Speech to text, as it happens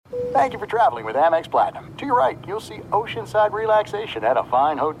Thank you for traveling with Amex Platinum. To your right, you'll see oceanside relaxation at a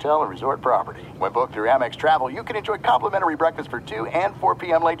fine hotel and resort property. When booked through Amex Travel, you can enjoy complimentary breakfast for 2 and 4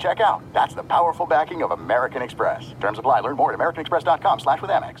 p.m. late checkout. That's the powerful backing of American Express. Terms apply. Learn more at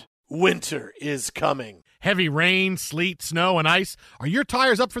americanexpress.com/withAmex. Winter is coming. Heavy rain, sleet, snow, and ice. Are your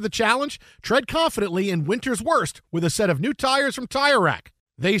tires up for the challenge? Tread confidently in winter's worst with a set of new tires from Tire Rack.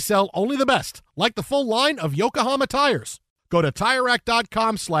 They sell only the best, like the full line of Yokohama tires. Go to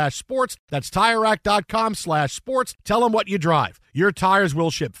TireRack.com/sports. That's TireRack.com/sports. Tell them what you drive. Your tires will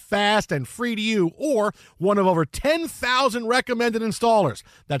ship fast and free to you or one of over 10,000 recommended installers.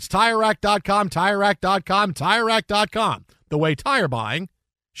 That's TireRack.com, TireRack.com, TireRack.com. The way tire buying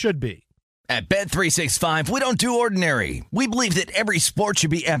should be. At Bet365, we don't do ordinary. We believe that every sport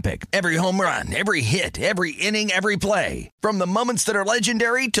should be epic. Every home run, every hit, every inning, every play. From the moments that are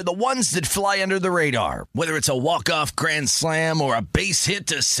legendary to the ones that fly under the radar. Whether it's a walk-off grand slam or a base hit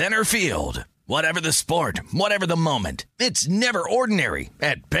to center field. Whatever the sport, whatever the moment. It's never ordinary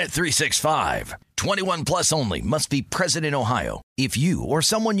at Bet365. 21 plus only. Must be present in Ohio. If you or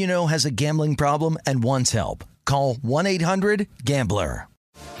someone you know has a gambling problem and wants help, call 1-800-GAMBLER.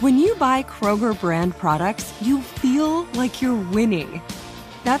 When you buy Kroger brand products, you feel like you're winning.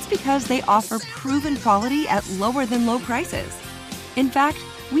 That's because they offer proven quality at lower than low prices. In fact,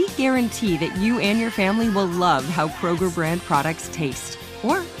 we guarantee that you and your family will love how Kroger brand products taste,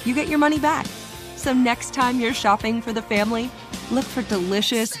 or you get your money back. So next time you're shopping for the family, look for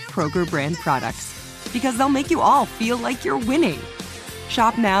delicious Kroger brand products, because they'll make you all feel like you're winning.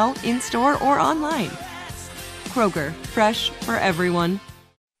 Shop now, in-store, or online. Kroger, fresh for everyone.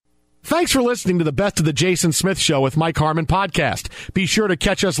 Thanks for listening to the Best of the Jason Smith Show with Mike Harmon podcast. Be sure to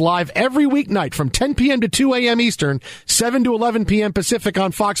catch us live every weeknight from 10 p.m. to 2 a.m. Eastern, 7 to 11 p.m. Pacific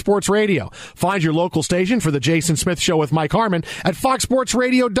on Fox Sports Radio. Find your local station for the Jason Smith Show with Mike Harmon at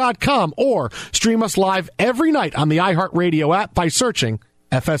foxsportsradio.com or stream us live every night on the iHeartRadio app by searching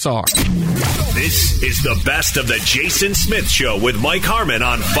FSR. This is the Best of the Jason Smith Show with Mike Harmon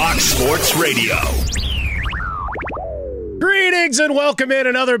on Fox Sports Radio. Greetings and welcome in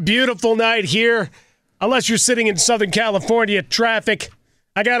another beautiful night here. Unless you're sitting in Southern California traffic,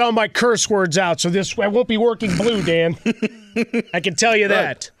 I got all my curse words out, so I won't be working blue, Dan. I can tell you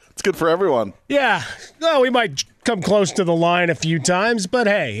that. It's good for everyone. Yeah. Well, we might come close to the line a few times, but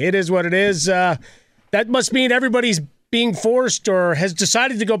hey, it is what it is. That must mean everybody's being forced or has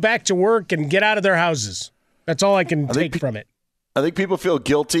decided to go back to work and get out of their houses. That's all I can take from it. I think people feel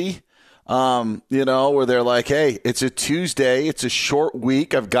guilty. Where they're like, hey, it's a Tuesday, it's a short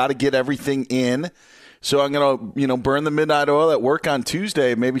week, I've got to get everything in, so I'm going to, burn the midnight oil at work on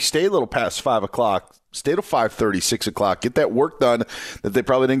Tuesday, maybe stay a little past 5 o'clock, stay to 5:30, 6 o'clock, get that work done that they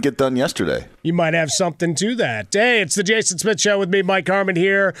probably didn't get done yesterday. You might have something to that. Hey, it's the Jason Smith Show with me, Mike Harmon,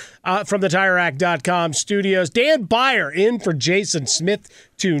 here from the TireRack.com studios. Dan Byer in for Jason Smith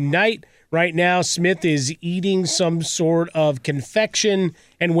tonight. Right now, Smith is eating some sort of confection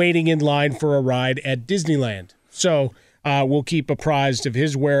and waiting in line for a ride at Disneyland. So we'll keep apprised of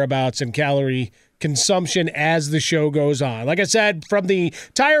his whereabouts and calorie consumption as the show goes on. Like I said, from the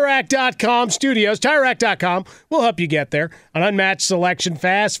TireRack.com studios, TireRack.com will help you get there. An unmatched selection,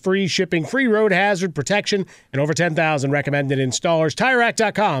 fast, free shipping, free road hazard protection, and over 10,000 recommended installers.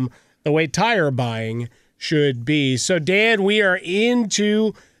 TireRack.com, the way tire buying should be. So, Dan, we are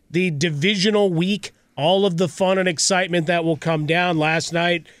into the divisional week, all of the fun and excitement that will come down. Last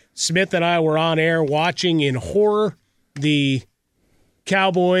night, Smith and I were on air watching in horror the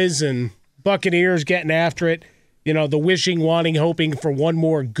Cowboys and Buccaneers getting after it. The wishing, wanting, hoping for one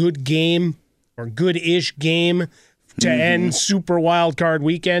more good game or good-ish game to end Super Wild Card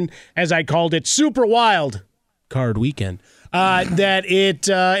Weekend, as I called it, Super Wild Card Weekend. That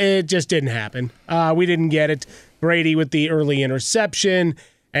it just didn't happen. We didn't get it. Brady with the early interception.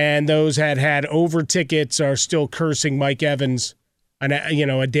 And those had over tickets are still cursing Mike Evans,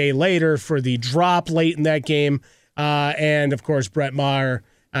 a day later for the drop late in that game. And, of course, Brett Maher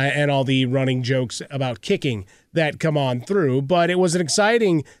and all the running jokes about kicking that come on through. But it was an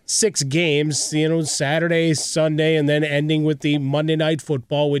exciting 6 games, Saturday, Sunday, and then ending with the Monday Night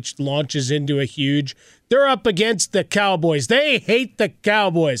Football, which launches into a huge – they're up against the Cowboys. They hate the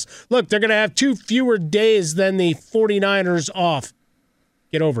Cowboys. Look, they're going to have 2 fewer days than the 49ers off.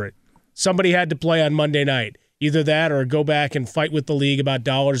 Get over it. Somebody had to play on Monday night. Either that or go back and fight with the league about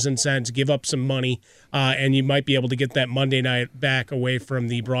dollars and cents, give up some money, and you might be able to get that Monday night back away from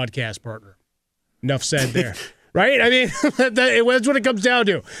the broadcast partner. Enough said there. Right? I mean, that's what it comes down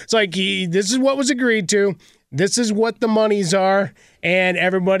to. It's like this is what was agreed to. This is what the monies are, and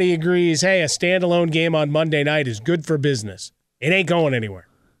everybody agrees, hey, a standalone game on Monday night is good for business. It ain't going anywhere.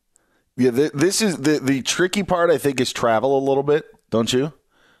 Yeah, this is the tricky part, I think, is travel a little bit, don't you?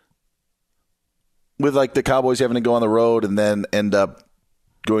 With like the Cowboys having to go on the road and then end up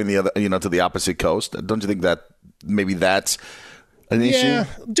going the other, to the opposite coast. Don't you think that maybe that's an issue? Yeah,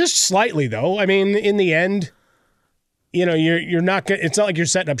 just slightly though. I mean, in the end, you're not. It's not like you're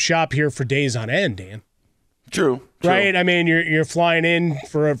setting up shop here for days on end, Dan. True. Right? I mean, you're flying in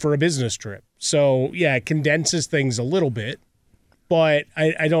for a business trip, so yeah, it condenses things a little bit, but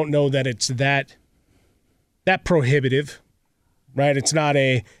I don't know that it's that prohibitive. Right? It's not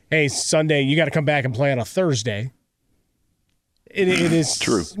hey, Sunday, you got to come back and play on a Thursday. It is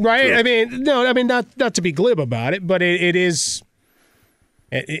true, right? True. I mean, no, I mean not to be glib about it, but it is.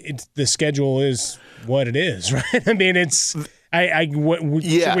 It's the schedule is what it is, right? I mean, it's.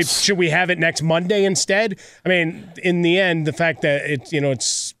 Yes. Should we have it next Monday instead? I mean, in the end, the fact that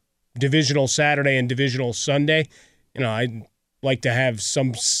it's divisional Saturday and divisional Sunday, I'd like to have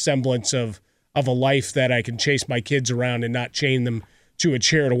some semblance of a life that I can chase my kids around and not chain them to a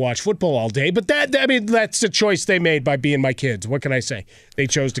chair to watch football all day. But that's the choice they made by being my kids. What can I say? They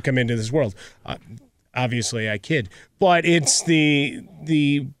chose to come into this world. Obviously, I kid. But it's the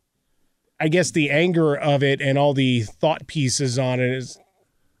I guess the anger of it and all the thought pieces on it is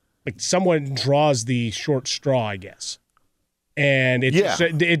like someone draws the short straw, I guess. And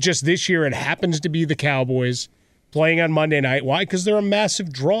it just this year it happens to be the Cowboys playing on Monday night. Why? Because they're a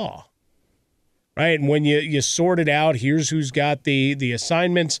massive draw. Right, and when you sort it out, here's who's got the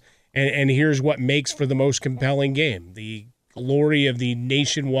assignments, and here's what makes for the most compelling game. The glory of the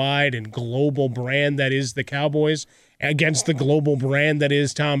nationwide and global brand that is the Cowboys against the global brand that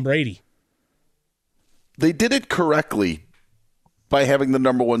is Tom Brady. They did it correctly by having the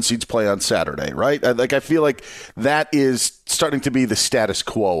number one seeds play on Saturday, right? I feel like that is starting to be the status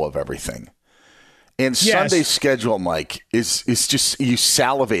quo of everything. And Sunday's schedule, Mike, is just, you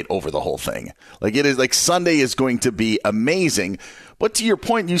salivate over the whole thing. Like, it is like Sunday is going to be amazing. But to your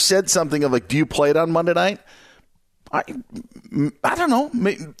point, you said something of like, do you play it on Monday night? I don't know.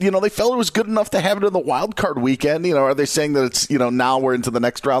 They felt it was good enough to have it in the wild card weekend. Are they saying that it's, now we're into the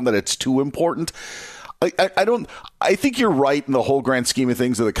next round, that it's too important? I think you're right in the whole grand scheme of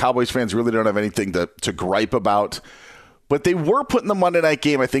things that the Cowboys fans really don't have anything to gripe about. But they were putting the Monday night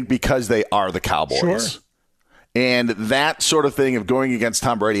game, I think, because they are the Cowboys. Sure. And that sort of thing of going against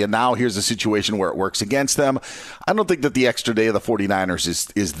Tom Brady, and now here's a situation where it works against them. I don't think that the extra day of the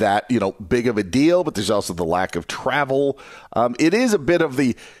 49ers is that, big of a deal, but there's also the lack of travel. It is a bit of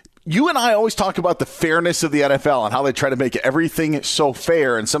the... You and I always talk about the fairness of the NFL and how they try to make everything so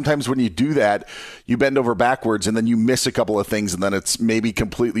fair. And sometimes when you do that, you bend over backwards and then you miss a couple of things and then it's maybe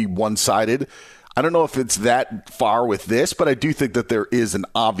completely one-sided. I don't know if it's that far with this, but I do think that there is an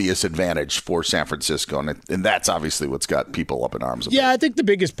obvious advantage for San Francisco, and that's obviously what's got people up in arms about. Yeah, I think the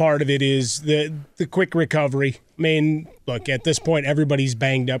biggest part of it is the quick recovery. I mean, look, at this point, everybody's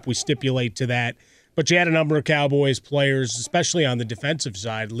banged up. We stipulate to that. But you had a number of Cowboys players, especially on the defensive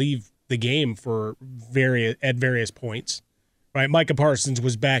side, leave the game at various points. Right, Micah Parsons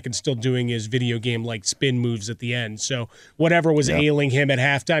was back and still doing his video game-like spin moves at the end. So whatever was ailing him at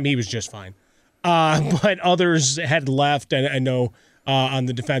halftime, he was just fine. But others had left, and I know on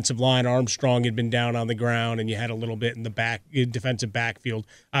the defensive line, Armstrong had been down on the ground, and you had a little bit in the defensive backfield.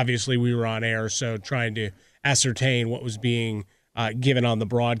 Obviously, we were on air, so trying to ascertain what was being given on the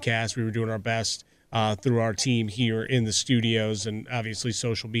broadcast. We were doing our best through our team here in the studios and obviously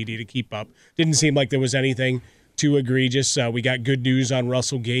social media to keep up. Didn't seem like there was anything too egregious. We got good news on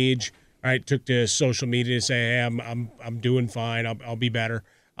Russell Gage. Right, took to social media to say, "Hey, I'm doing fine. I'll be better.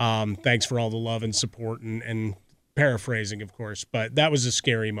 Thanks for all the love and support," and paraphrasing, of course. But that was a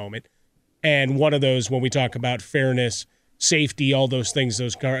scary moment. And one of those, when we talk about fairness, safety, all those things,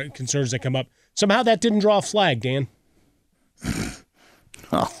 those concerns that come up, somehow that didn't draw a flag, Dan.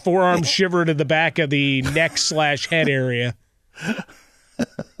 Forearm shiver to the back of the neck/head area.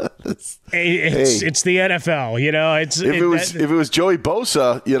 It's the NFL, If it was Joey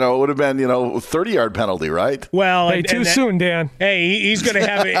Bosa, it would have been 30-yard penalty, right? Well, too soon, Dan. Hey, he's going to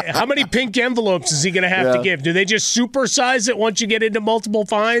have how many pink envelopes is he going to have to give? Do they just supersize it once you get into multiple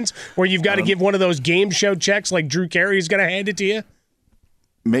fines, or you've got to give one of those game show checks like Drew Carey's going to hand it to you?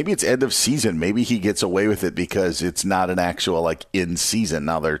 Maybe it's end of season. Maybe he gets away with it because it's not an actual in season.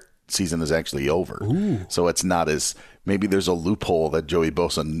 Now their season is actually over. Ooh. So it's not as maybe there's a loophole that Joey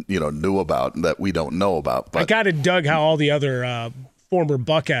Bosa knew about that we don't know about. But I kind of dug how all the other former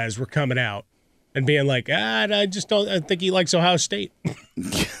Buckeyes were coming out and being like, I think he likes Ohio State.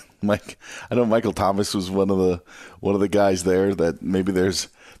 Mike, I know Michael Thomas was one of the guys there that maybe there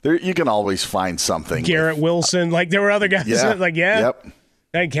you can always find something. Garrett Wilson, there were other guys Yep.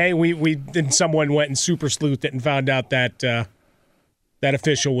 Okay, we then someone went and super sleuthed it and found out that that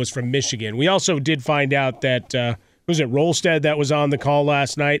official was from Michigan. We also did find out that was it Rolstead that was on the call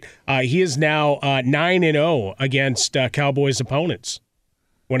last night? He is now 9-0 against Cowboys opponents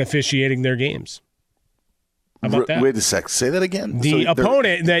when officiating their games. How about that? Wait a sec. Say that again. The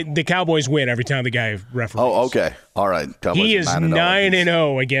opponent, the Cowboys win every time the guy referees. Oh, okay. All right. Cowboys he is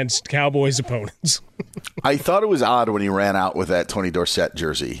 9-0 against Cowboys opponents. I thought it was odd when he ran out with that Tony Dorsett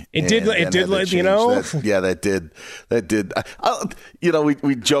jersey. It did, you know. That did.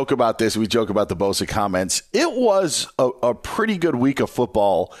 We joke about this. We joke about the Bosa comments. It was a pretty good week of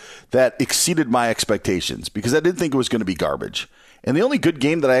football that exceeded my expectations because I didn't think it was going to be garbage. And the only good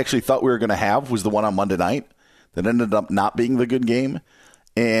game that I actually thought we were going to have was the one on Monday night. That ended up not being the good game.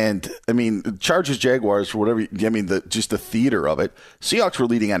 And, I mean, Chargers, Jaguars, for whatever, just the theater of it. Seahawks were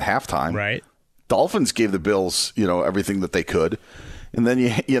leading at halftime. Right. Dolphins gave the Bills, everything that they could. And then,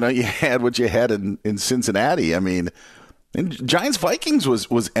 you had what you had in Cincinnati. I mean, and Giants-Vikings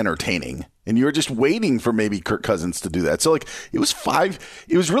was entertaining. And you were just waiting for maybe Kirk Cousins to do that. So, it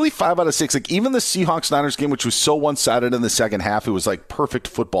was really 5 out of 6. Even the Seahawks-Niners game, which was so one-sided in the second half, it was perfect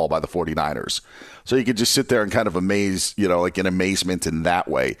football by the 49ers. So you could just sit there and kind of amaze, in amazement in that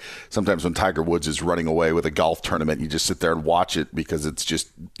way. Sometimes when Tiger Woods is running away with a golf tournament, you just sit there and watch it because it's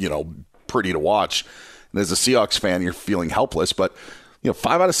just, pretty to watch. And as a Seahawks fan, you're feeling helpless. But,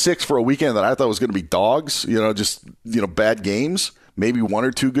 5 out of 6 for a weekend that I thought was going to be dogs, bad games. Maybe 1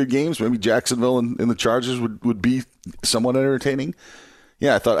 or 2 good games. Maybe Jacksonville and the Chargers would be somewhat entertaining.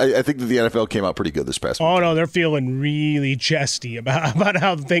 Yeah, I think that the NFL came out pretty good this past week. Oh, no, they're feeling really chesty about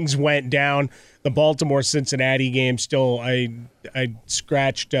how things went down. The Baltimore-Cincinnati game still, I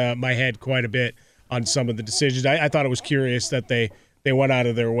scratched my head quite a bit on some of the decisions. I thought it was curious that they went out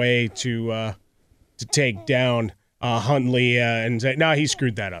of their way to take down Huntley and say, no, he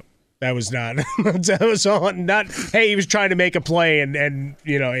screwed that up. That was not. That was not. Hey, he was trying to make a play and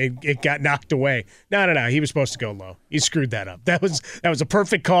it got knocked away. No. He was supposed to go low. He screwed that up. That was a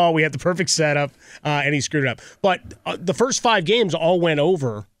perfect call. We had the perfect setup, and he screwed it up. But the first 5 games all went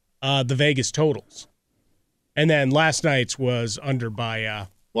over the Vegas totals, and then last night's was under by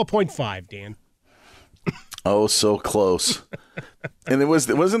 0.5. Dan. Oh, so close. And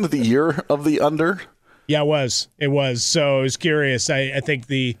wasn't it the year of the under? Yeah, it was. It was. So I was curious. I think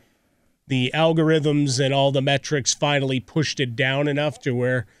the algorithms and all the metrics finally pushed it down enough to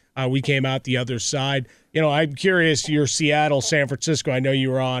where we came out the other side. I'm curious, your Seattle, San Francisco, I know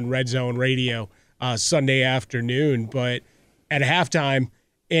you were on Red Zone Radio Sunday afternoon, but at halftime,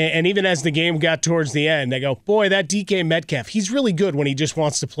 and even as the game got towards the end, I go, boy, that DK Metcalf, he's really good when he just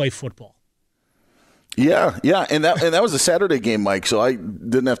wants to play football. Yeah, and that was a Saturday game, Mike, so I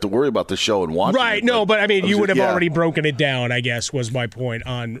didn't have to worry about the show and watching Right, it, no, but I mean, you would have already broken it down, I guess, was my point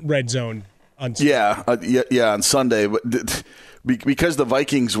on Red Zone on Sunday. Yeah, on Sunday, but because the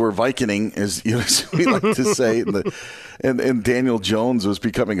Vikings were Vikining, as we like to say, and Daniel Jones was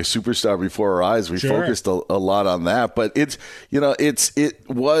becoming a superstar before our eyes, we focused a lot on that, but it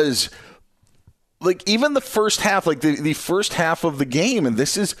was even the first half, the first half of the game, and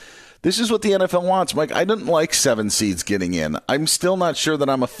this is what the NFL wants, Mike. I didn't like 7 seeds getting in. I'm still not sure that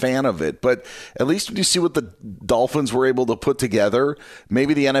I'm a fan of it, but at least when you see what the Dolphins were able to put together,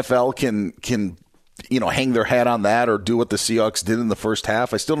 maybe the NFL can hang their hat on that or do what the Seahawks did in the first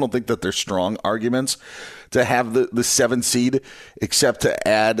half. I still don't think that there's strong arguments to have the 7 seed, except to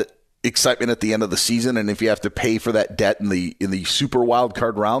add excitement at the end of the season, and if you have to pay for that debt in the super wild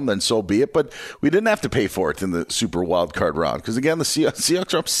card round, then so be it. But we didn't have to pay for it in the super wild card round because again, the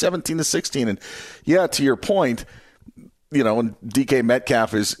Seahawks are up 17-16, and yeah, to your point, when DK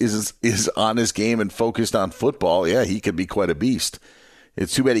Metcalf is on his game and focused on football, yeah, he could be quite a beast.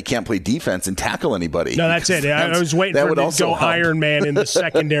 It's too bad he can't play defense and tackle anybody. No, that's it. I was waiting for him to go Iron Man in the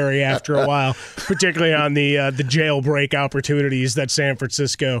secondary after a while, particularly on the jailbreak opportunities that San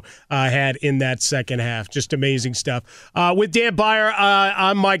Francisco had in that second half. Just amazing stuff. With Dan Byer,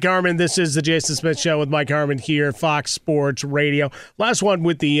 I'm Mike Harmon. This is the Jason Smith Show with Mike Harmon here, Fox Sports Radio. Last one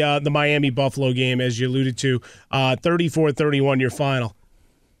with the Miami-Buffalo game, as you alluded to, 34-31 your final.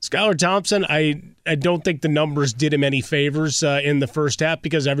 Skylar Thompson, I don't think the numbers did him any favors in the first half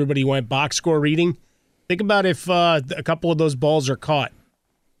because everybody went box score reading. Think about if a couple of those balls are caught.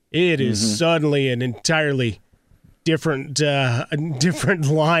 It is suddenly an entirely different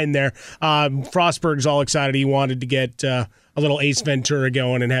line there. Frostberg's all excited. He wanted to get a little Ace Ventura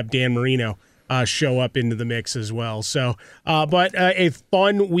going and have Dan Marino show up into the mix as well. So, but a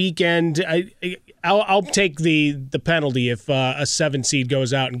fun weekend. I'll take the penalty if a 7 seed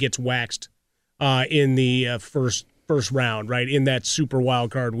goes out and gets waxed in the first first round, right, in that super wild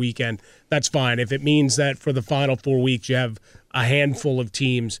card weekend, that's fine. If it means that for the final 4 weeks you have a handful of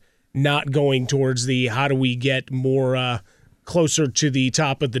teams not going towards the how do we get more closer to the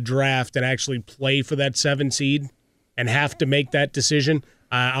top of the draft and actually play for that 7 seed and have to make that decision,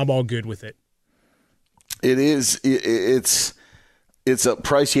 I'm all good with it. It's a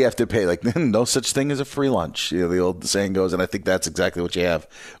price you have to pay. Like, no such thing as a free lunch. The old saying goes, and I think that's exactly what you have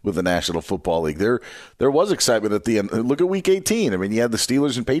with the National Football League. There was excitement at the end. Look at Week 18. I mean, you had the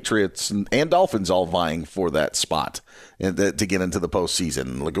Steelers and Patriots and Dolphins all vying for that spot to get into the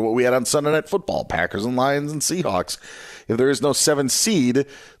postseason. Look at what we had on Sunday Night Football: Packers and Lions and Seahawks. If there is no 7 seed,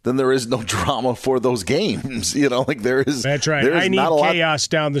 then there is no drama for those games. There is. That's right. I need chaos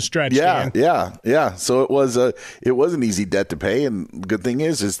down the stretch. Yeah, Dan. yeah. So it was an easy debt to pay, and the good thing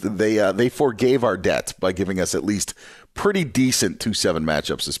is that they forgave our debt by giving us at least pretty decent 2-7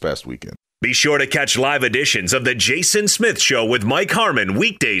 matchups this past weekend. Be sure to catch live editions of The Jason Smith Show with Mike Harmon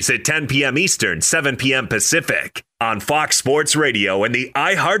weekdays at 10 p.m. Eastern, 7 p.m. Pacific on Fox Sports Radio and the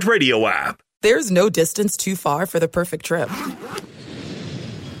iHeartRadio app. There's no distance too far for the perfect trip.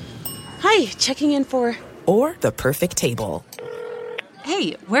 Hi, checking in for... Or the perfect table.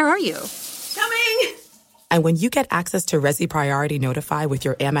 Hey, where are you? Coming! And when you get access to Resi Priority Notify with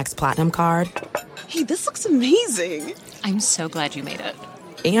your Amex Platinum card... Hey, this looks amazing! I'm so glad you made it.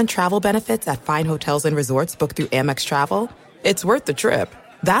 And travel benefits at fine hotels and resorts booked through Amex Travel, it's worth the trip.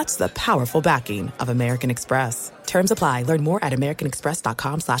 That's the powerful backing of American Express. Terms apply. Learn more at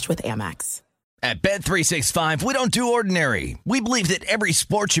americanexpress.com/withAmex. At Bet365, we don't do ordinary. We believe that every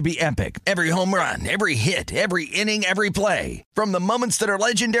sport should be epic. Every home run, every hit, every inning, every play. From the moments that are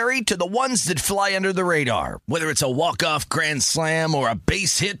legendary to the ones that fly under the radar. Whether it's a walk-off grand slam or a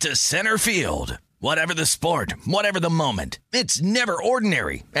base hit to center field. Whatever the sport, whatever the moment, it's never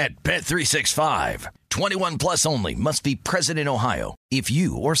ordinary at Bet365. 21 plus only. Must be present in Ohio. If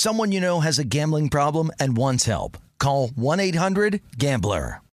you or someone you know has a gambling problem and wants help, call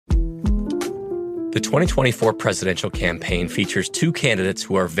 1-800-GAMBLER. The 2024 presidential campaign features 2 candidates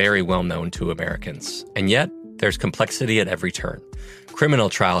who are very well known to Americans. And yet, there's complexity at every turn. Criminal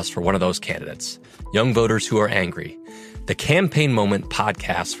trials for one of those candidates. Young voters who are angry. The Campaign Moment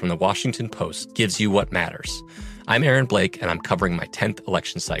podcast from the Washington Post gives you what matters. I'm Aaron Blake, and I'm covering my 10th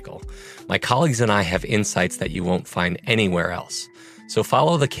election cycle. My colleagues and I have insights that you won't find anywhere else. So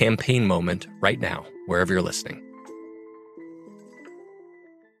follow The Campaign Moment right now, wherever you're listening.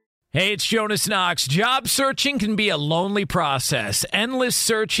 Hey, it's Jonas Knox. Job searching can be a lonely process. Endless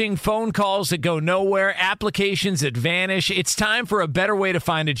searching, phone calls that go nowhere, applications that vanish. It's time for a better way to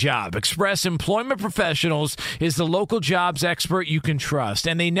find a job. Express Employment Professionals is the local jobs expert you can trust,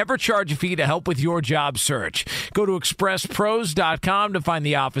 and they never charge a fee to help with your job search. Go to expresspros.com to find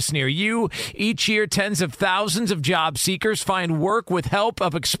the office near you. Each year, tens of thousands of job seekers find work with help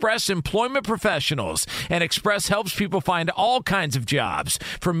of Express Employment Professionals, and Express helps people find all kinds of jobs,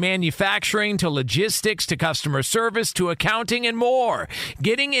 from manufacturing to logistics to customer service to accounting and more.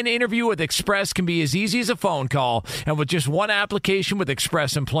 Getting an interview with Express can be as easy as a phone call, and with just one application with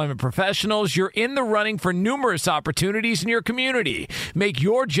Express Employment Professionals, you're in the running for numerous opportunities in your community. Make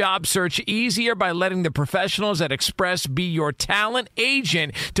your job search easier by letting the professionals at Express be your talent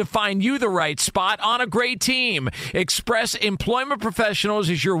agent to find you the right spot on a great team. Express Employment Professionals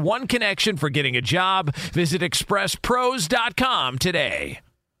is your one connection for getting a job. Visit expresspros.com today.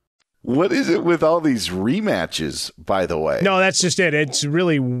 What is it with all these rematches, by the way? No, that's just it. It's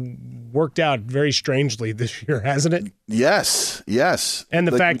really worked out very strangely this year, hasn't it? Yes. And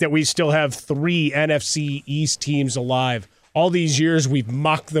the fact that we still have 3 NFC East teams alive. All these years we've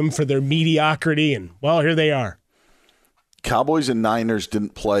mocked them for their mediocrity, and, well, here they are. Cowboys and Niners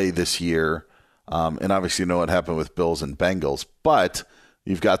didn't play this year, and obviously you know what happened with Bills and Bengals. But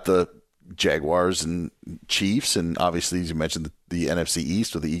you've got the Jaguars and Chiefs, and obviously, as you mentioned, the NFC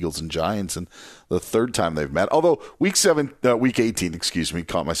East with the Eagles and Giants, and the third time they've met. Although Week 18,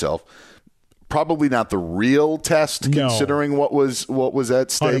 caught myself. Probably not the real test, considering what was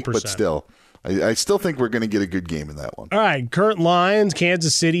at stake, 100%. But still, I still think we're going to get a good game in that one. All right, current lines: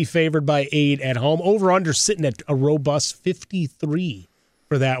 Kansas City favored by 8 at home. Over/under sitting at a robust 53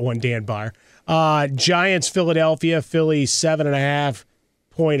 for that one. Dan Byer. Giants, Philadelphia, Philly 7.5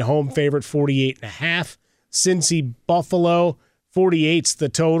 point home favorite, 48.5. Cincy, Buffalo, 48's the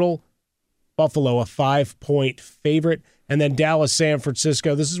total. Buffalo a 5-point favorite. And then Dallas, San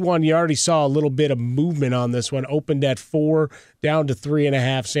Francisco. This is one you already saw a little bit of movement on this one. Opened at 4, down to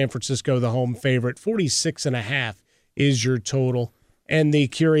 3.5. San Francisco, the home favorite. 46.5 is your total. And the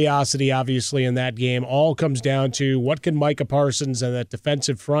curiosity, obviously, in that game all comes down to what can Micah Parsons and that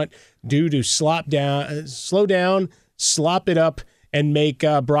defensive front do to slow down, slop it up, and make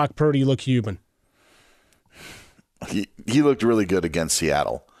Brock Purdy look human. He looked really good against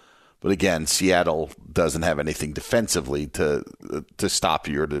Seattle. But again, Seattle doesn't have anything defensively to stop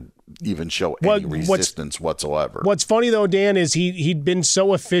you or to even show any resistance whatsoever. What's funny, though, Dan, is he'd been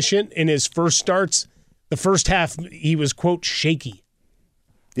so efficient in his first starts. The first half, he was, quote, shaky.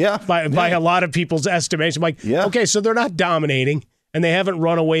 Yeah. By a lot of people's estimation. Okay, so they're not dominating, and they haven't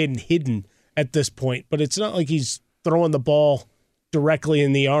run away and hidden at this point. But it's not like he's throwing the ball directly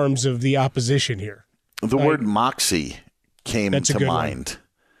in the arms of the opposition here. The word moxie came to mind.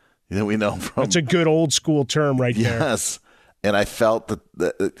 We know from that's a good old school term right there. Yes, and I felt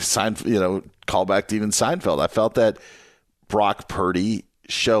that Seinfeld, call back to even Seinfeld. I felt that Brock Purdy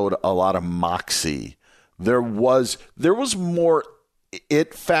showed a lot of moxie. There was more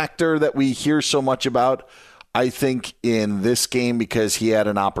it factor that we hear so much about, I think, in this game because he had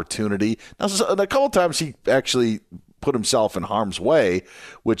an opportunity. Now, a couple of times he actually put himself in harm's way,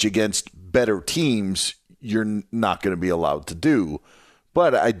 which against better teams you're not going to be allowed to do.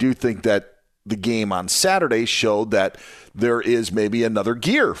 But I do think that the game on Saturday showed that there is maybe another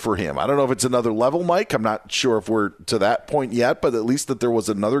gear for him. I don't know if it's another level, Mike. I'm not sure if we're to that point yet, but at least that there was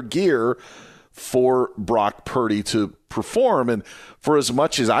another gear for Brock Purdy to perform. And for as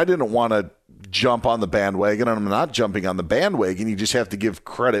much as I didn't want to jump on the bandwagon, and I'm not jumping on the bandwagon, you just have to give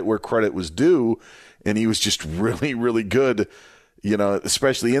credit where credit was due. And he was just really, really good,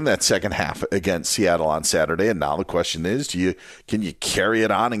 especially in that second half against Seattle on Saturday. And now the question is, can you carry it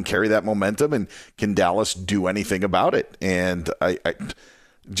on and carry that momentum? And can Dallas do anything about it? And I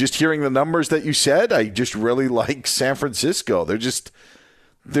just hearing the numbers that you said, I just really like San Francisco.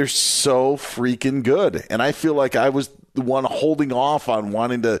 They're so freaking good. And I feel like I was the one holding off on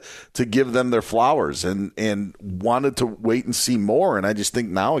wanting to give them their flowers and wanted to wait and see more. And I just think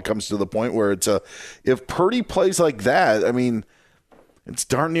now it comes to the point where if Purdy plays like that, I mean, it's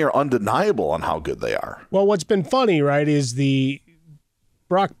darn near undeniable on how good they are. Well, what's been funny, right, is the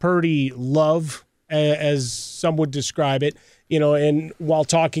Brock Purdy love, as some would describe it, and while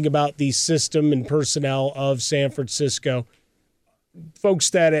talking about the system and personnel of San Francisco, folks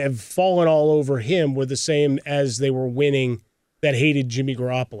that have fallen all over him were the same as they were winning that hated Jimmy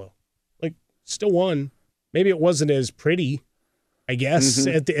Garoppolo. Still won. Maybe it wasn't as pretty, I guess,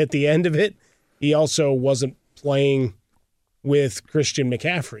 at the end of it. He also wasn't playing with Christian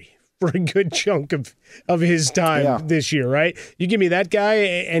McCaffrey for a good chunk of his time this year, right? You give me that guy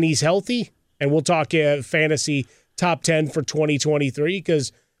and he's healthy, and we'll talk fantasy top 10 for 2023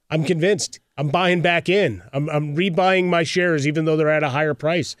 because I'm convinced. I'm buying back in. I'm rebuying my shares, even though they're at a higher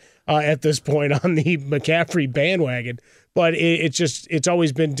price at this point on the McCaffrey bandwagon. But it's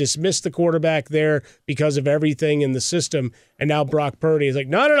always been dismissed the quarterback there because of everything in the system. And now Brock Purdy is like,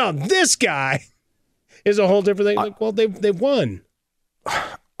 no, this guy is a whole different thing. They've won.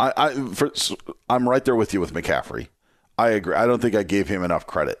 I'm right there with you with McCaffrey. I agree. I don't think I gave him enough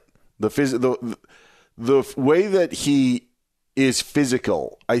credit. The way that he is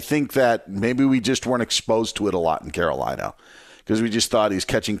physical, I think that maybe we just weren't exposed to it a lot in Carolina because we just thought he's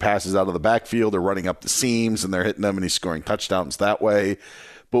catching passes out of the backfield or running up the seams and they're hitting them and he's scoring touchdowns that way.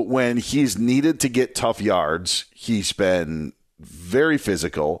 But when he's needed to get tough yards, he's been very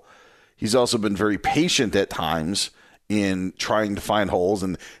physical. He's also been very patient at times in trying to find holes,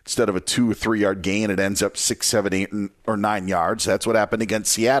 and instead of a 2 or 3 yard gain, it ends up 6, 7, 8, or 9 yards. That's what happened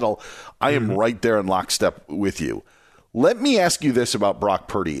against Seattle. I am right there in lockstep with you. Let me ask you this about Brock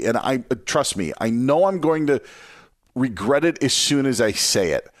Purdy, and trust me, I know I'm going to regret it as soon as I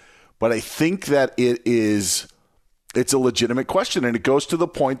say it, but I think that it's a legitimate question, and it goes to the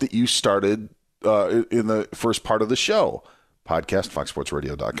point that you started in the first part of the show, podcast,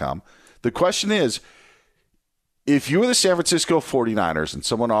 foxsportsradio.com. The question is, if you were the San Francisco 49ers and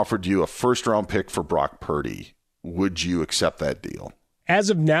someone offered you a first-round pick for Brock Purdy, would you accept that deal?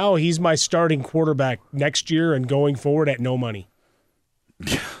 As of now, he's my starting quarterback next year and going forward at no money.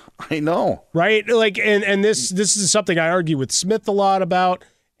 Yeah, I know. Right? And this is something I argue with Smith a lot about,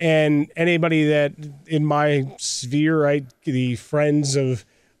 and anybody that in my sphere, right, the friends of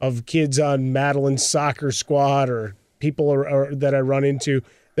kids on Madeline's soccer squad or people that I run into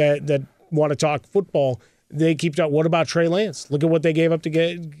that want to talk football, they keep talking, what about Trey Lance? Look at what they gave up to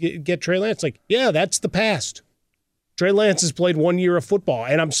get Trey Lance. That's the past. Trey Lance has played 1 year of football,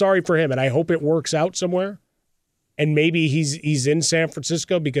 and I'm sorry for him, and I hope it works out somewhere. And maybe he's in San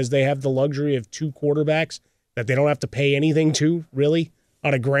Francisco because they have the luxury of 2 quarterbacks that they don't have to pay anything to, really,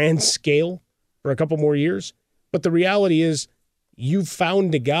 on a grand scale for a couple more years. But the reality is you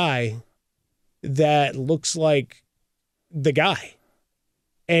found a guy that looks like the guy,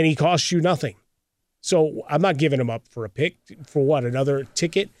 and he costs you nothing. So I'm not giving him up for a pick. For what, another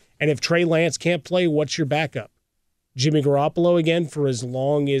ticket? And if Trey Lance can't play, what's your backup? Jimmy Garoppolo again for as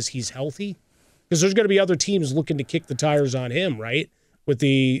long as he's healthy? Because there's going to be other teams looking to kick the tires on him, right? With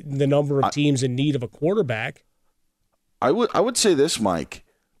the number of teams in need of a quarterback. I would say this, Mike.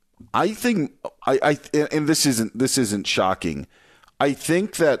 I think and this isn't shocking. I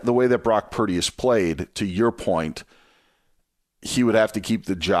think that the way that Brock Purdy is played, to your point, he would have to keep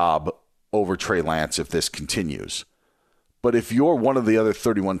the job over Trey Lance if this continues. But if you're one of the other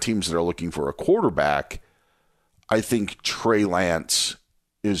 31 teams that are looking for a quarterback, I think Trey Lance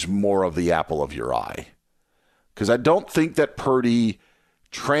is more of the apple of your eye. Because I don't think that Purdy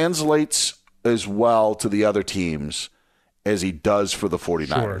translates as well to the other teams as he does for the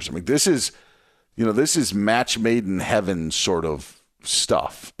 49ers. Sure. I mean, this is match made in heaven sort of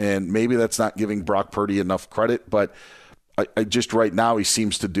stuff. And maybe that's not giving Brock Purdy enough credit, but I just right now he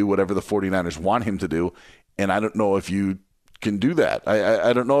seems to do whatever the 49ers want him to do, and I don't know if you can do that.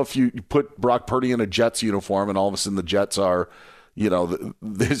 I don't know if you put Brock Purdy in a Jets uniform and all of a sudden the Jets are,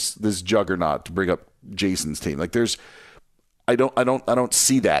 this juggernaut, to bring up Jason's team. Like I don't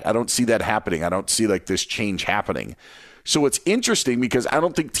see that. I don't see that happening. I don't see like this change happening. So it's interesting because I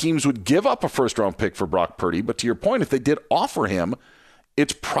don't think teams would give up a first-round pick for Brock Purdy, but to your point, if they did offer him,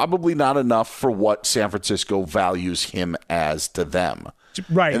 it's probably not enough for what San Francisco values him as to them.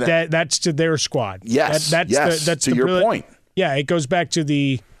 Right, that's to their squad. Yes, that's to your point. Yeah, it goes back to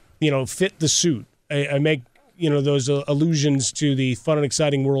the, fit the suit. I make, those allusions to the fun and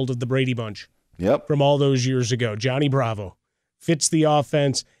exciting world of the Brady Bunch. Yep. From all those years ago. Johnny Bravo fits the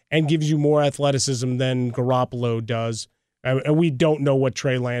offense and gives you more athleticism than Garoppolo does. And we don't know what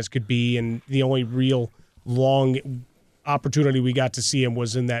Trey Lance could be, and the only real long opportunity we got to see him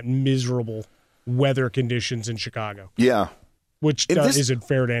was in that miserable weather conditions in Chicago. Yeah. Which isn't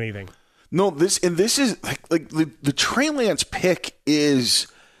fair to anything. No, this is like the Trey Lance pick it's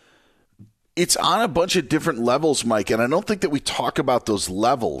on a bunch of different levels, Mike, and I don't think that we talk about those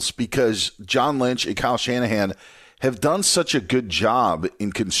levels because John Lynch and Kyle Shanahan have done such a good job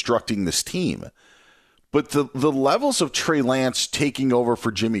in constructing this team. But the levels of Trey Lance taking over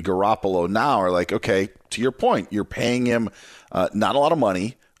for Jimmy Garoppolo now are like, okay, to your point, you're paying him not a lot of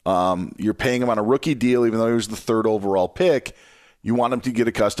money. You're paying him on a rookie deal, even though he was the third overall pick. You want him to get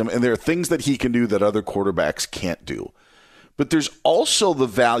accustomed, and there are things that he can do that other quarterbacks can't do. But there's also the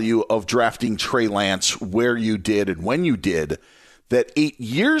value of drafting Trey Lance where you did and when you did, that 8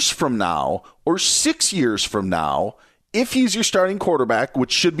 years from now or 6 years from now, if he's your starting quarterback,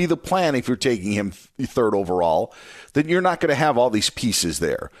 which should be the plan if you're taking him third overall, then you're not going to have all these pieces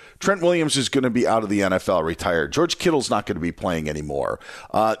there. Trent Williams is going to be out of the NFL, retired. George Kittle's not going to be playing anymore.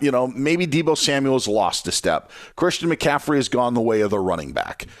 Maybe Deebo Samuel's lost a step. Christian McCaffrey has gone the way of the running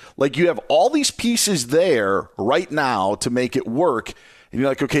back. Like, you have all these pieces there right now to make it work. And you're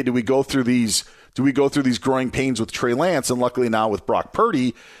like, okay, do we go through these growing pains with Trey Lance? And luckily now with Brock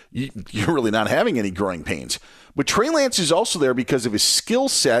Purdy, you're really not having any growing pains. But Trey Lance is also there because of his skill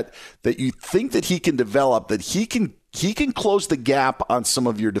set that you think that he can develop, that he can close the gap on some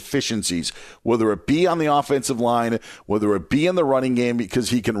of your deficiencies, whether it be on the offensive line, whether it be in the running game because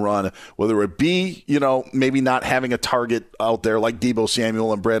he can run, whether it be, maybe not having a target out there like Deebo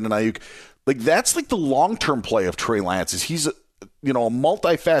Samuel and Brandon Ayuk. Like, that's like the long-term play of Trey Lance is he's a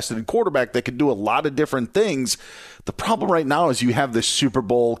multifaceted quarterback that can do a lot of different things. The problem right now is you have this Super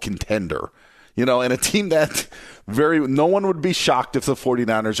Bowl contender, and a team that no one would be shocked if the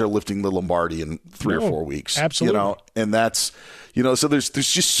 49ers are lifting the Lombardi in 3 or 4 weeks. Absolutely. And that's, so there's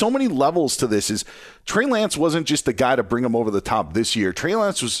just so many levels to this. Is Trey Lance wasn't just the guy to bring him over the top this year. Trey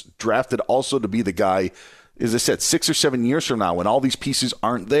Lance was drafted also to be the guy, as I said, 6 or 7 years from now when all these pieces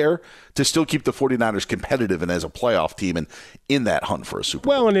aren't there, to still keep the 49ers competitive and as a playoff team and in that hunt for a Super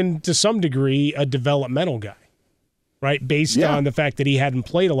Bowl. Well, and to some degree, a developmental guy, right? Based on the fact that he hadn't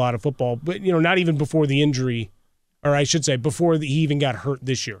played a lot of football, but, not even before the injury, or I should say before he even got hurt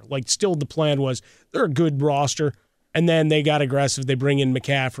this year. Like, still the plan was they're a good roster, and then they got aggressive. They bring in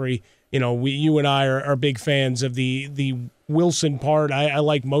McCaffrey. You and I are big fans of the Wilson part. I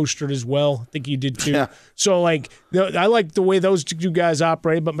like Mostert as well. I think you did too. Yeah. So, I like the way those two guys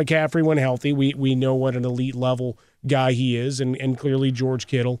operate, but McCaffrey, when healthy, we know what an elite level guy he is, and clearly George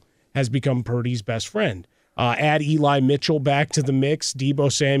Kittle has become Purdy's best friend. Add Eli Mitchell back to the mix,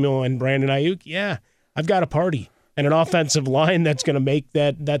 Deebo Samuel and Brandon Ayuk. Yeah, I've got a party and an offensive line that's going to make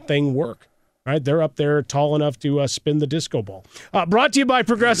that thing work. Right, they're up there tall enough to spin the disco ball. Brought to you by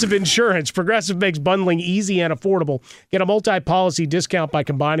Progressive Insurance. Progressive makes bundling easy and affordable. Get a multi-policy discount by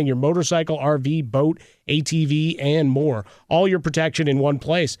combining your motorcycle, RV, boat, ATV, and more. All your protection in one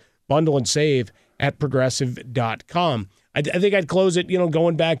place. Bundle and save at Progressive.com. I think I'd close it,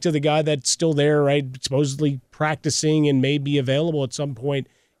 going back to the guy that's still there, right, supposedly practicing and may be available at some point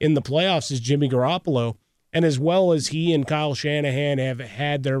in the playoffs is Jimmy Garoppolo. And as well as he and Kyle Shanahan have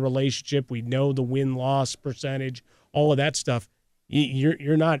had their relationship, we know the win-loss percentage, all of that stuff.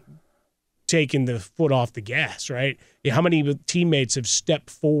 You're not taking the foot off the gas, right? How many teammates have stepped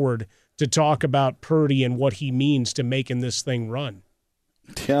forward to talk about Purdy and what he means to making this thing run?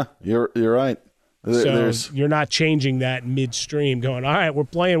 Yeah, you're right. So you're not changing that midstream, going, all right, we're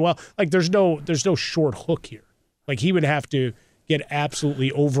playing well. Like there's no short hook here. Like he would have to get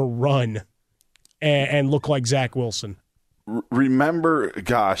absolutely overrun and look like Zach Wilson. Remember,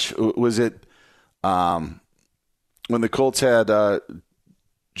 gosh, was it when the Colts had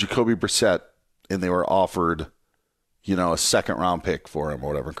Jacoby Brissett and they were offered, a second-round pick for him or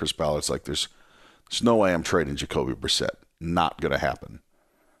whatever, and Chris Ballard's like, there's no way I'm trading Jacoby Brissett. Not going to happen.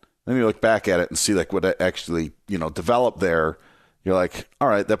 Then you look back at it and see like what actually, developed there. You're like, all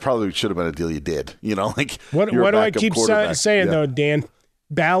right, that probably should have been a deal you did. What do I keep saying, though, Dan?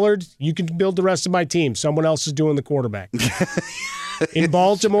 Ballard, you can build the rest of my team. Someone else is doing the quarterback. In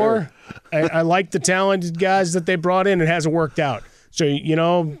Baltimore, sure. I like the talented guys that they brought in. It hasn't worked out. So,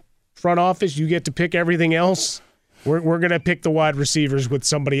 front office, you get to pick everything else. We're going to pick the wide receivers with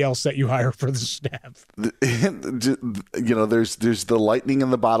somebody else that you hire for the staff. There's the lightning in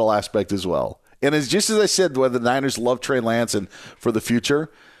the bottle aspect as well. And it's just as I said, whether the Niners love Trey Lance and for the future,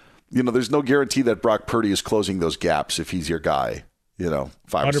 there's no guarantee that Brock Purdy is closing those gaps if he's your guy. 5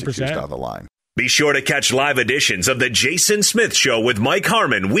 or 6 years down the line. Be sure to catch live editions of The Jason Smith Show with Mike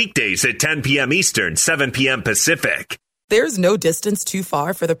Harmon weekdays at 10 p.m. Eastern, 7 p.m. Pacific. There's no distance too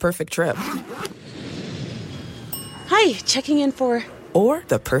far for the perfect trip. Hi, checking in for... Or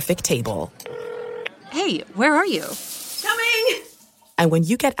the perfect table. Hey, where are you? Coming! And when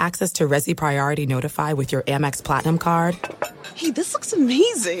you get access to Resi Priority Notify with your Amex Platinum card... Hey, this looks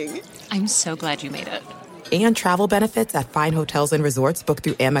amazing. I'm so glad you made it. And travel benefits at fine hotels and resorts booked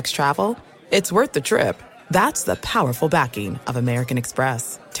through Amex Travel, it's worth the trip. That's the powerful backing of American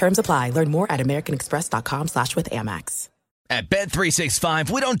Express. Terms apply. Learn more at americanexpress.com/withAmex. At Bet365,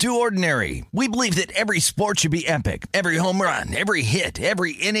 we don't do ordinary. We believe that every sport should be epic. Every home run, every hit,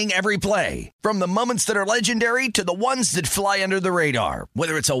 every inning, every play. From the moments that are legendary to the ones that fly under the radar.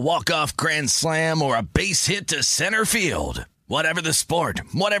 Whether it's a walk-off grand slam or a base hit to center field. Whatever the sport,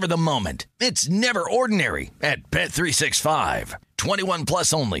 whatever the moment, it's never ordinary at Bet365. 21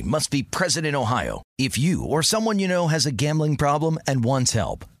 plus only. Must be present in Ohio. If you or someone you know has a gambling problem and wants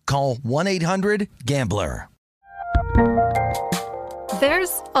help, call 1-800-GAMBLER.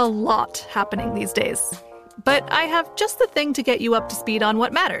 There's a lot happening these days, but I have just the thing to get you up to speed on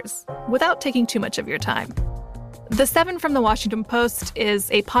what matters without taking too much of your time. The 7 from the Washington Post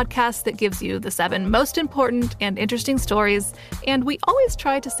is a podcast that gives you the 7 most important and interesting stories, and we always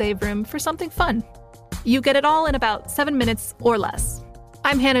try to save room for something fun. You get it all in about 7 minutes or less.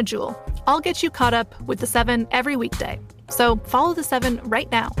 I'm Hannah Jewell. I'll get you caught up with the 7 every weekday. So follow the 7 right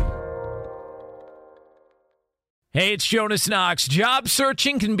now. Hey, it's Jonas Knox. Job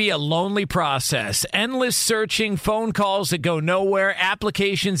searching can be a lonely process. Endless searching, phone calls that go nowhere,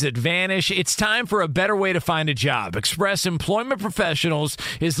 applications that vanish. It's time for a better way to find a job. Express Employment Professionals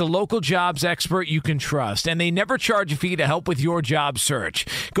is the local jobs expert you can trust, and they never charge a fee to help with your job search.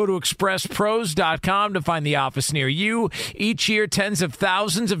 Go to expresspros.com to find the office near you. Each year, tens of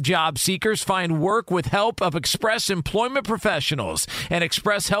thousands of job seekers find work with help of Express Employment Professionals, and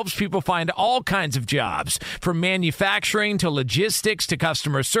Express helps people find all kinds of jobs, from manufacturing to logistics to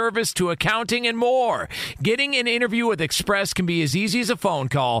customer service to accounting and more. Getting an interview with Express can be as easy as a phone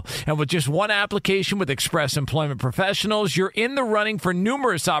call, and with just one application with Express Employment Professionals, you're in the running for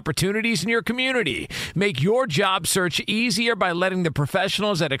numerous opportunities in your community. Make your job search easier by letting the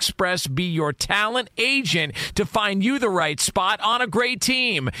professionals at Express be your talent agent to find you the right spot on a great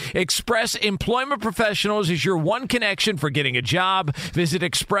team. Express Employment Professionals is your one connection for getting a job. Visit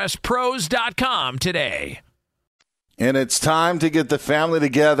expresspros.com today. And it's time to get the family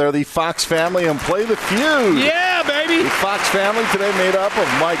together, the Fox family, and play the feud. Yeah, baby. The Fox family today made up of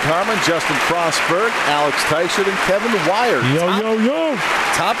Mike Harmon, Justin Frostberg, Alex Teichert, and Kevin Wire. Yo.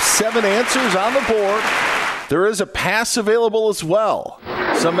 Top 7 answers on the board. There is a pass available as well.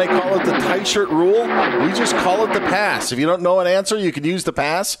 Some may call it the Teichert rule. We just call it the pass. If you don't know an answer, you can use the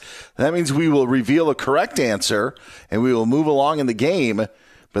pass. That means we will reveal a correct answer, and we will move along in the game.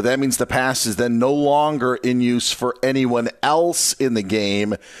 but that means the pass is then no longer in use for anyone else in the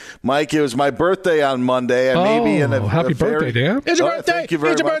game. Mike, it was my birthday on Monday. Happy birthday, Dan. It's your birthday. Thank you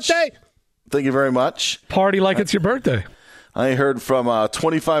very much. Birthday. Thank you very much. Party like it's your birthday. I heard from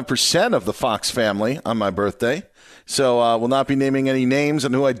 25% of the Fox family on my birthday. So we'll not be naming any names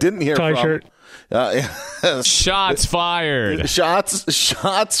and who I didn't hear from. Shirt. Shots fired.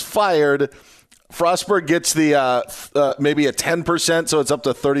 Shots fired. Frostberg gets the maybe a 10%, so it's up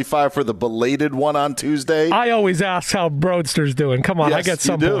to 35 for the belated one on Tuesday. I always ask how Broadster's doing. Come on, yes, I get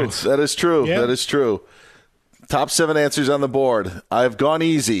some you do. points. That is true. Yeah. That is true. Top 7 answers on the board. I've gone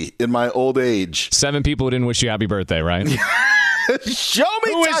easy in my old age. 7 people who didn't wish you happy birthday, right? Show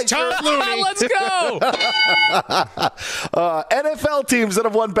me Who is Tom Looney? Let's go. NFL teams that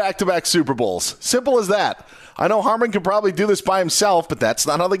have won back-to-back Super Bowls. Simple as that. I know Harmon could probably do this by himself, but that's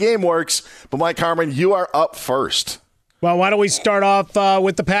not how the game works. But Mike Harmon, you are up first. Well, why don't we start off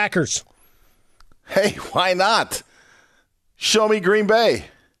with the Packers? Hey, why not? Show me Green Bay.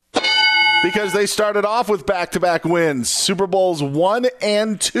 Because they started off with back-to-back wins. Super Bowls 1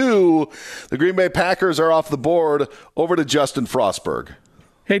 and 2. The Green Bay Packers are off the board. Over to Justin Frostberg.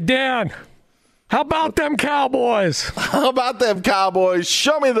 Hey, Dan, how about them Cowboys? How about them Cowboys?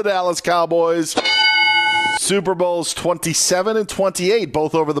 Show me the Dallas Cowboys. Super Bowls 27 and 28,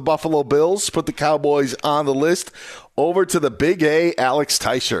 both over the Buffalo Bills. Put the Cowboys on the list. Over to the Big A, Alex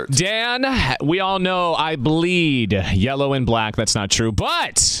Teichert. Dan, we all know I bleed yellow and black. That's not true,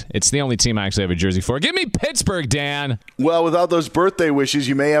 but it's the only team I actually have a jersey for. Give me Pittsburgh, Dan. Well, without those birthday wishes,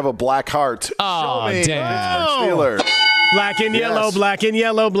 you may have a black heart. Oh, Show me Dan. Steelers. Black and yellow, Yes. black and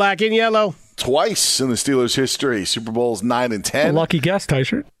yellow, black and yellow. Twice in the Steelers' history. Super Bowls 9 and 10. Lucky guess,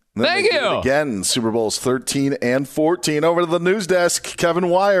 Teichert. Then Thank they did you. it again, Super Bowls 13 and 14. Over to the news desk, Kevin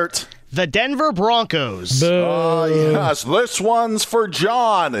Wyatt. The Denver Broncos. Oh, yes. This one's for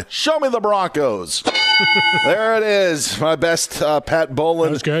John. Show me the Broncos. There it is. My best Pat Bowlen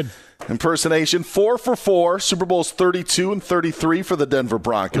That was good. impersonation. 4 for 4. Super Bowls 32 and 33 for the Denver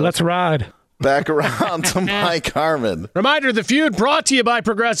Broncos. Let's ride. Back around to Mike Harmon. Reminder, the feud brought to you by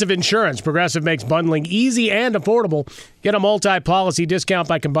Progressive Insurance. Progressive makes bundling easy and affordable. Get a multi-policy discount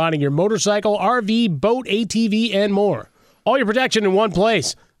by combining your motorcycle, RV, boat, ATV, and more. All your protection in one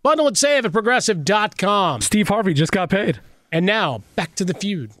place. Bundle and save at Progressive.com. Steve Harvey just got paid. And now, back to the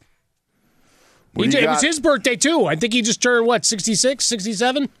feud. What do you It got? was his birthday, too. I think he just turned, 66,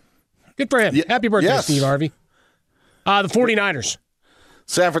 67? Good for him. Yeah, Happy birthday, yes. Steve Harvey. The 49ers.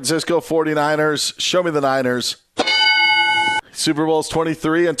 San Francisco 49ers. Show me the Niners. Super Bowls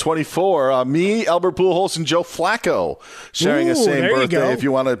 23 and 24. Me, Albert Pujols, and Joe Flacco sharing the Ooh, same there you birthday go. if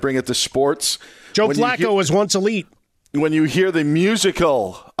you want to bring it to sports. Joe When you Flacco was once elite. When you hear the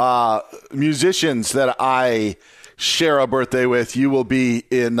musical musicians that I share a birthday with, you will be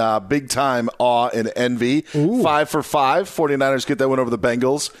in big time awe and envy. Ooh. 5 for 5. 49ers get that one over the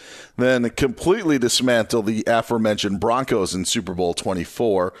Bengals. Then completely dismantle the aforementioned Broncos in Super Bowl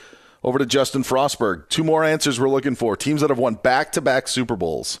 24. Over to Justin Frostberg. 2 more answers we're looking for. Teams that have won back-to-back Super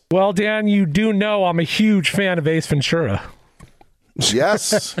Bowls. Well, Dan, you do know I'm a huge fan of Ace Ventura.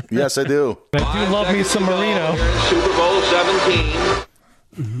 Yes. Yes, I do. I do love me some Marino. Super Bowl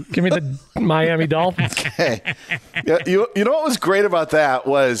 17. Give me the Miami Dolphins. Hey, you know what was great about that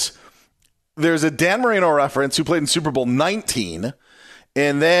was there's a Dan Marino reference who played in Super Bowl 19,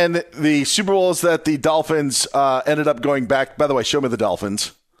 and then the Super Bowls that the Dolphins ended up going back. By the way, show me the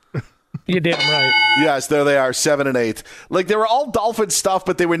Dolphins. You're damn right. Yes, there they are, 7 and 8. Like they were all Dolphin stuff,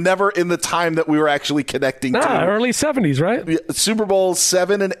 but they were never in the time that we were actually connecting to. Early 70s, right? Super Bowl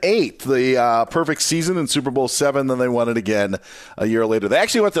 7 and 8, the perfect season in Super Bowl 7. Then they won it again a year later. They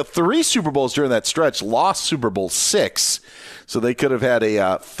actually went to 3 Super Bowls during that stretch, lost Super Bowl 6, so they could have had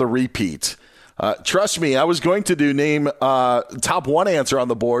a three-peat. Trust me, I was going to do name top 1 answer on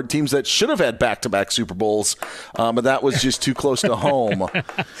the board, teams that should have had back-to-back Super Bowls, but that was just too close to home.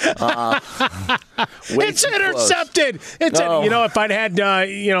 It's intercepted. It's No. if I'd had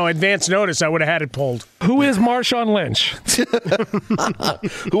advance notice, I would have had it pulled. Who is Marshawn Lynch?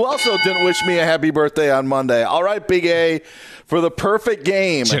 Who also didn't wish me a happy birthday on Monday. All right, Big A, for the perfect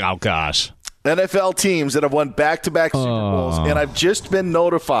game. Oh, gosh. NFL teams that have won back-to-back Super Bowls, and I've just been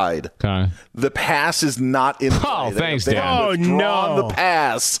notified. Okay. The pass is not in play. Oh, thanks, They Dan. have withdrawn no. the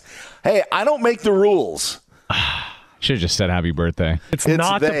pass. Hey, I don't make the rules. Should have just said happy birthday. It's It's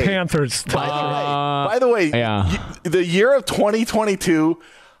not they. the Panthers. By the way, yeah. the year of 2022,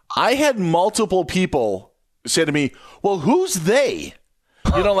 I had multiple people say to me, well, who's they?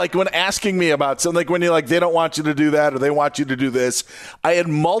 Like when asking me about something, like when you're like, they don't want you to do that or they want you to do this. I had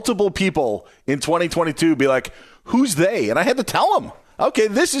multiple people in 2022 be like, who's they? And I had to tell them. Okay,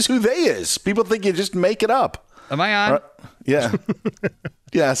 this is who they is. People think you just make it up. Am I on? Yeah.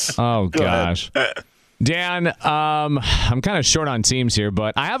 Yes. Oh, Go gosh. Dan, I'm kind of short on teams here,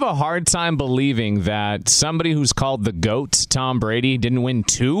 but I have a hard time believing that somebody who's called the GOAT, Tom Brady, didn't win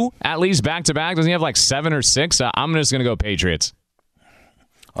 2 at least back-to-back. Doesn't he have like 7 or 6? I'm just going to go Patriots.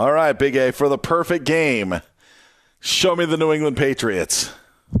 All right, Big A, for the perfect game, show me the New England Patriots.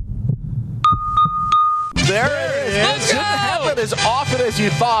 There it is. Let's Didn't go! happen as often as you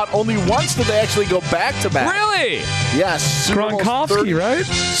thought. Only once did they actually go back-to-back. Really? Yes. Super Bowl's Gronkowski, right?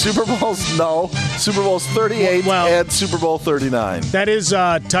 Super Bowl's 38 and Super Bowl 39. That is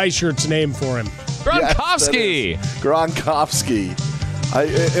Teichert's name for him. Gronkowski. Yes,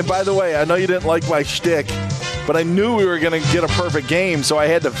 Gronkowski. And by the way, I know you didn't like my shtick, but I knew we were going to get a perfect game, so I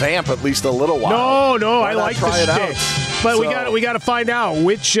had to vamp at least a little while. No, I like the shtick. But we got to find out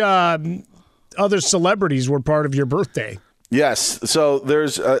which other celebrities were part of your birthday. Yes. So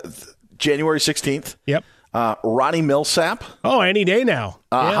there's January 16th. Yep. Ronnie Millsap. Oh, any day now.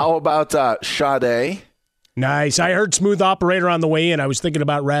 How about Sade? Nice. I heard Smooth Operator on the way in. I was thinking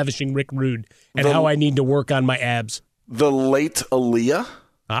about ravishing Rick Rude and how I need to work on my abs. The late Aaliyah.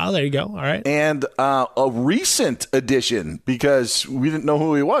 Oh, there you go. All right. And a recent addition, because we didn't know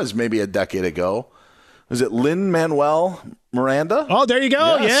who he was maybe a decade ago. Was it Lin-Manuel Miranda? Oh, there you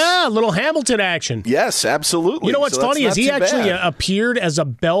go. Yes. Yeah, a little Hamilton action. Yes, absolutely. You know what's funny is he actually bad. appeared as a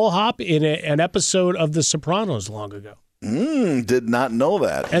bellhop in an episode of The Sopranos long ago. Did not know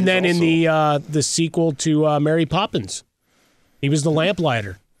that. And then in the sequel to Mary Poppins, he was the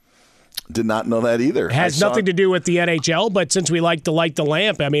lamplighter. Did not know that either. It has nothing to do with the NHL, but since we like to light the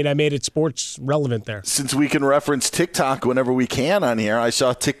lamp, I made it sports relevant there. Since we can reference TikTok whenever we can on here, I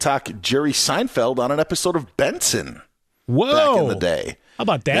saw TikTok Jerry Seinfeld on an episode of Benson. Whoa. Back in the day. How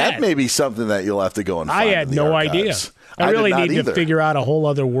about that? That may be something that you'll have to go and find. I had no idea. I really need to figure out a whole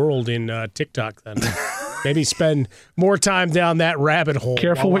other world in TikTok then. Maybe spend more time down that rabbit hole.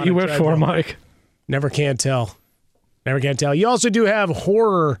 Careful what you wish for, Mike. Never can tell. You also do have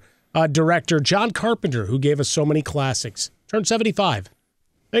horror director John Carpenter, who gave us so many classics. Turned 75.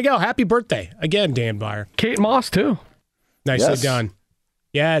 There you go. Happy birthday. Again, Dan Byer. Kate Moss, too. Nicely done.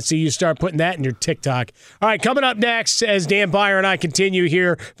 Yeah, so you start putting that in your TikTok. All right, coming up next, as Dan Byer and I continue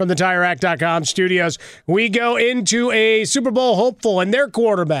here from the TireRack.com studios, we go into a Super Bowl hopeful and their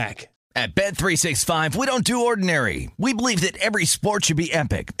quarterback. At Bet365, we don't do ordinary. We believe that every sport should be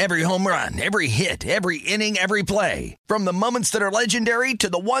epic. Every home run, every hit, every inning, every play. From the moments that are legendary to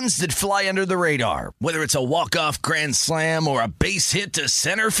the ones that fly under the radar. Whether it's a walk-off grand slam or a base hit to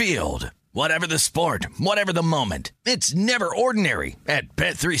center field. Whatever the sport, whatever the moment, it's never ordinary at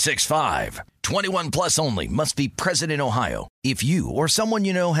Bet365. 21 plus only. Must be present in Ohio. If you or someone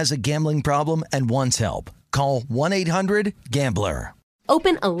you know has a gambling problem and wants help, call 1-800-GAMBLER.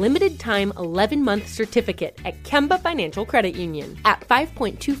 Open a limited-time 11-month certificate at Kemba Financial Credit Union. At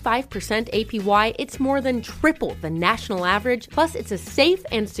 5.25% APY, it's more than triple the national average, plus it's a safe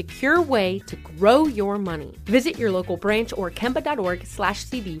and secure way to grow your money. Visit your local branch or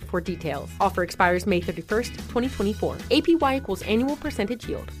kemba.org/CD for details. Offer expires May 31st, 2024. APY equals annual percentage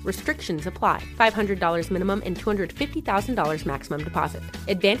yield. Restrictions apply. $500 minimum and $250,000 maximum deposit.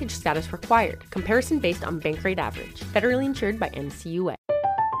 Advantage status required. Comparison based on bank rate average. Federally insured by NCUA.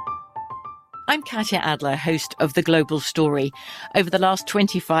 I'm Katya Adler, host of The Global Story. Over the last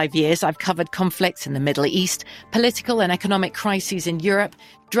 25 years, I've covered conflicts in the Middle East, political and economic crises in Europe,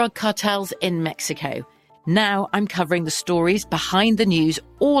 drug cartels in Mexico. Now I'm covering the stories behind the news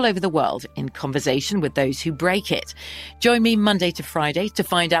all over the world in conversation with those who break it. Join me Monday to Friday to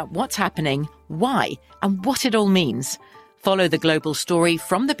find out what's happening, why, and what it all means. Follow The Global Story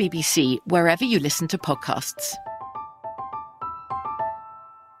from the BBC wherever you listen to podcasts.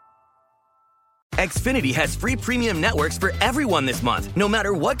 Xfinity has free premium networks for everyone this month, no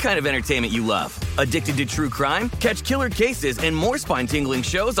matter what kind of entertainment you love. Addicted to true crime? Catch killer cases and more spine-tingling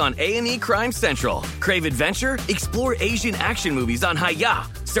shows on A&E Crime Central. Crave adventure? Explore Asian action movies on Hi-Ya.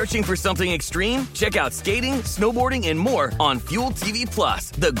 Searching for something extreme? Check out skating, snowboarding, and more on Fuel TV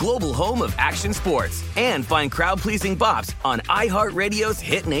Plus, the global home of action sports. And find crowd-pleasing bops on iHeartRadio's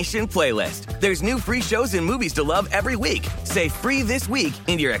Hit Nation playlist. There's new free shows and movies to love every week. Say free this week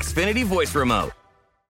in your Xfinity voice remote.